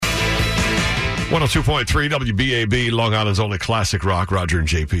102.3 WBAB, Long Island's only classic rock. Roger and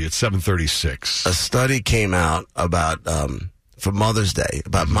JP at 7:36. A study came out about for Mother's Day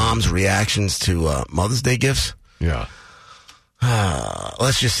about moms' reactions to Mother's Day gifts. Yeah.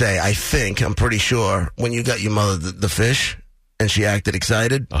 Let's just say, I'm pretty sure, when you got your mother the fish and she acted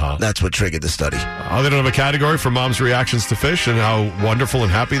excited, that's what triggered the study. They don't have a category for moms' reactions to fish and how wonderful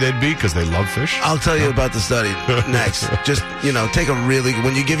and happy they'd be because they love fish? I'll tell you about the study next. Just, take a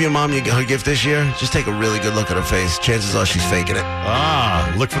when you give your mom her gift this year, just take a really good look at her face. Chances are she's faking it.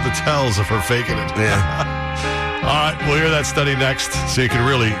 Look for the tells of her faking it. Yeah. All right, we'll hear that study next so you can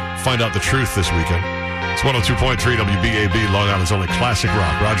really find out the truth this weekend. It's 102.3 WBAB, Long Island's only classic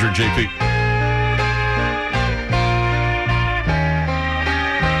rock. Roger and JP.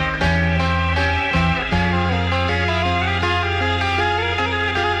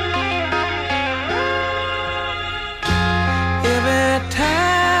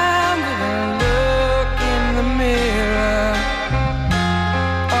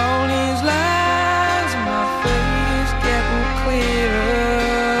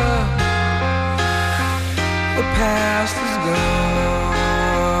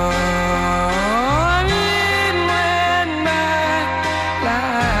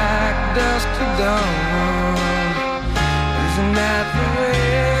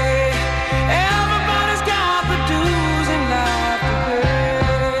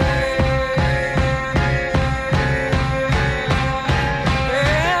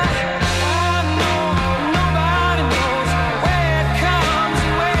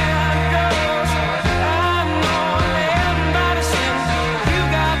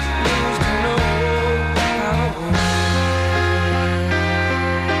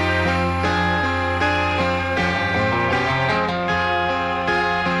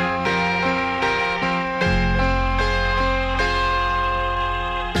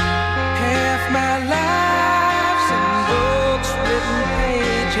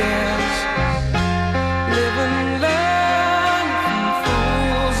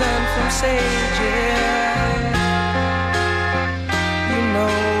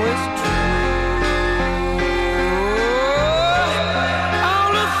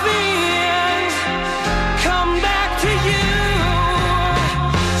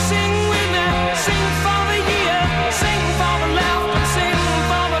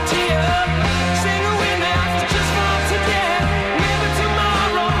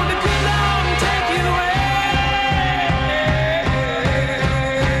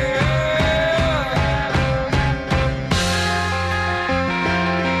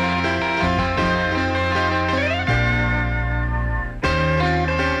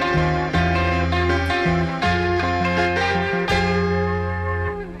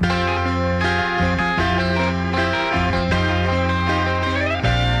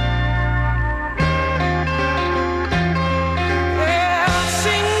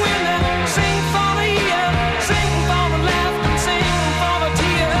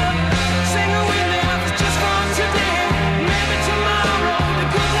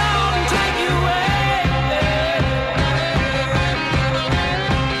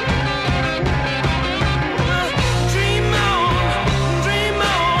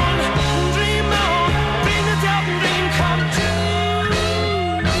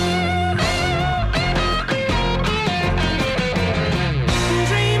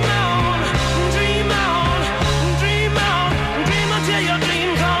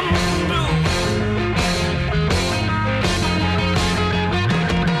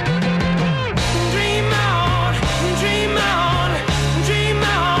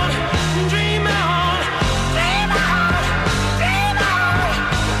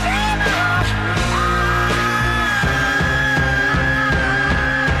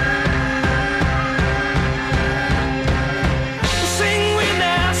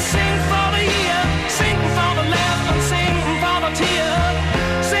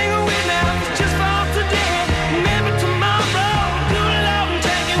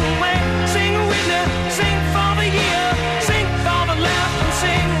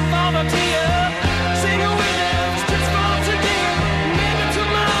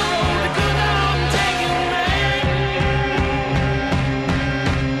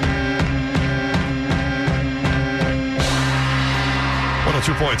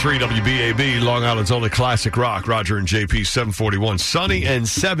 .3 WBAB, Long Island's only classic rock. Roger and JP, 741. Sunny and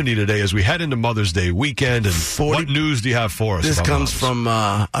 70 today as we head into Mother's Day weekend. And what news do you have for us? This comes from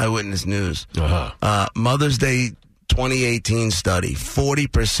Eyewitness News. Mother's Day 2018 study.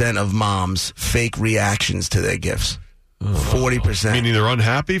 40% of moms fake reactions to their gifts. 40%. Meaning they're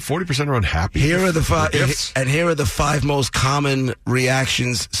unhappy? 40% are unhappy? Here are the five most common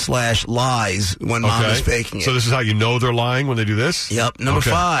reactions / lies when mom is faking it. So this is how you know they're lying when they do this? Yep. Number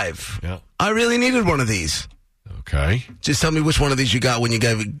 5. Yeah. I really needed one of these. Okay. Just tell me which one of these you got when you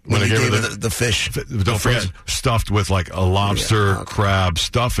gave her the fish. Don't forget, stuffed with like a lobster, crab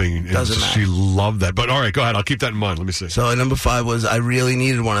stuffing. Doesn't matter. She loved that. But all right, go ahead. I'll keep that in mind. Let me see. So number 5 was, I really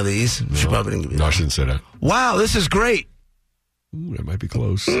needed one of these. She probably didn't give you that. No, she didn't say that. Wow, this is great. Ooh, that might be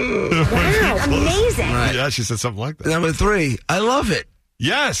close. Wow, amazing. Right. Yeah, she said something like that. Number 3, I love it.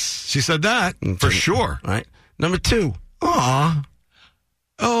 Yes, she said that for sure. Right. Number 2, aw.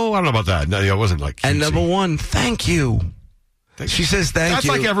 Oh, I don't know about that. No, it wasn't like cutesy. And number 1, thank you. She says thank That's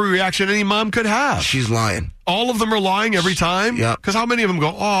you. like every reaction any mom could have. She's lying. All of them are lying every time? Yep. Because how many of them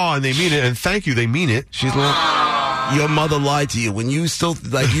go, oh, and they mean it, and thank you, they mean it. She's lying. Your mother lied to you when you still,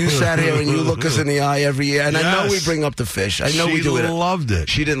 like, you sat here and you look us in the eye every year. And I know we bring up the fish. I know we do it. She loved it.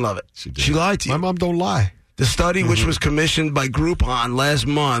 She didn't love it. She lied to you. My mom don't lie. The study, which was commissioned by Groupon last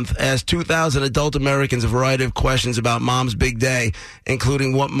month, asked 2,000 adult Americans a variety of questions about mom's big day,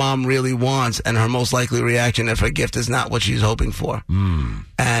 including what mom really wants and her most likely reaction if her gift is not what she's hoping for. And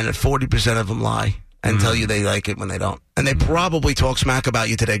 40% of them lie and tell you they like it when they don't. And they probably talk smack about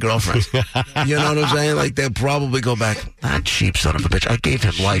you to their girlfriends. You know what I'm saying? Like, they'll probably go back, that cheap son of a bitch. I gave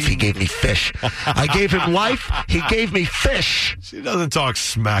him life. He gave me fish. I gave him life. He gave me fish. She doesn't talk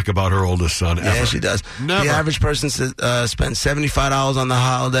smack about her oldest son ever. Yeah, she does. Never. The average person spends $75 on the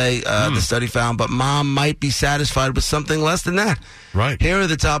holiday, the study found, but mom might be satisfied with something less than that. Right. Here are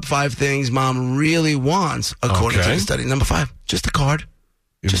the top 5 things mom really wants, according to the study. Number 5, just a card.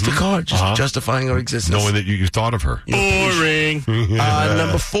 Just a card, just justifying her existence. Knowing that you thought of her. Boring.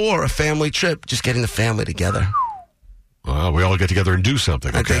 Number 4, a family trip, just getting the family together. Well, we all get together and do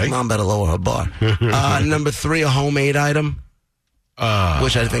something, okay? I think mom better lower her bar. Number 3, a homemade item.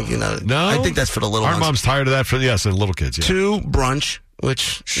 Which I think, no? I think that's for the little Our ones. mom's tired of that for, and little kids, yeah. 2, brunch,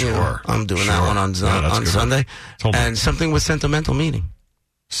 which, I'm doing that one on Sunday. And something with sentimental meaning.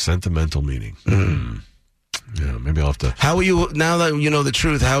 Sentimental meaning. Yeah, maybe I'll have to. How are you, now that you know the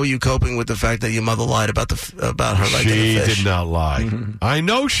truth, how are you coping with the fact that your mother lied about her liking the fish? She did not lie. I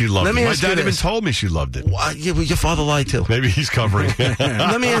know she loved it. My dad even told me she loved it. Well, your father lied too. Maybe he's covering.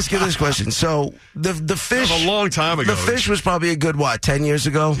 Let me ask you this question. So, the fish. A long time ago. The fish was probably a good, 10 years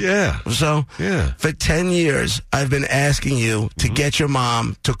ago? Yeah. Or so? Yeah. For 10 years, I've been asking you to get your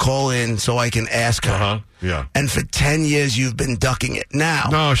mom to call in so I can ask her. Yeah. And for 10 years, you've been ducking it. Now.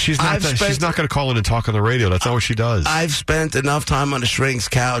 No, she's not going to call in and talk on the radio. That's not what she does. I've spent enough time on the shrink's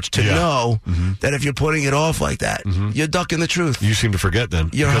couch to know that if you're putting it off like that, you're ducking the truth. You seem to forget then.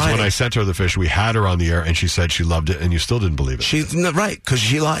 Because hiding. when I sent her the fish, we had her on the air and she said she loved it and you still didn't believe it. She's right, because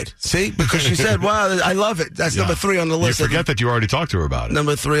she lied. See? Because she said, wow, I love it. That's number 3 on the list. You forget that you already talked to her about it.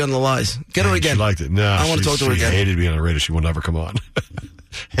 Number 3 on the lies. Get her again. She liked it. No, I want to talk to her again. She hated being on the radio. She will never come on.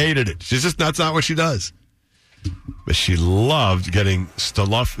 Hated it. That's not what she does. But she loved getting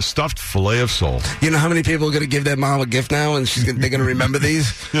stuffed filet of sole. You know how many people are going to give their mom a gift now, and they're going to remember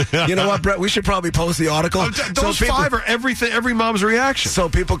these? You know what, Brett? We should probably post the article. Those 5 are every mom's reaction. So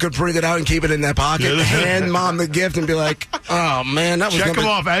people could print it out and keep it in their pocket, hand mom the gift, and be like, "Oh man, that was check them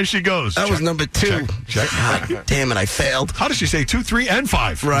off as she goes." That was number 2. Check. God, damn it, I failed. How does she say 2, 3, and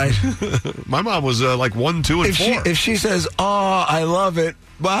 5? Right. My mom was like 1, 2, and 4. If she says, "Oh, I love it.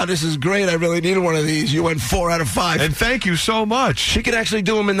 Wow, this is great. I really needed one of these." You went 4 out of 5. And thank you so much. She could actually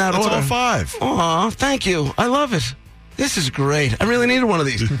do them in that order. That's all 5. Aw, thank you. I love it. This is great. I really needed one of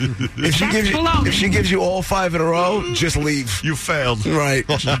these. If she gives you all 5 in a row, just leave. You failed. Right.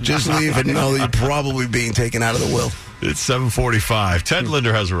 Just leave and know that you're probably being taken out of the will. It's 7:45. Ted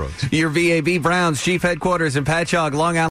Linder has a road. Your VAB Browns chief headquarters in Patchogue, Long Island.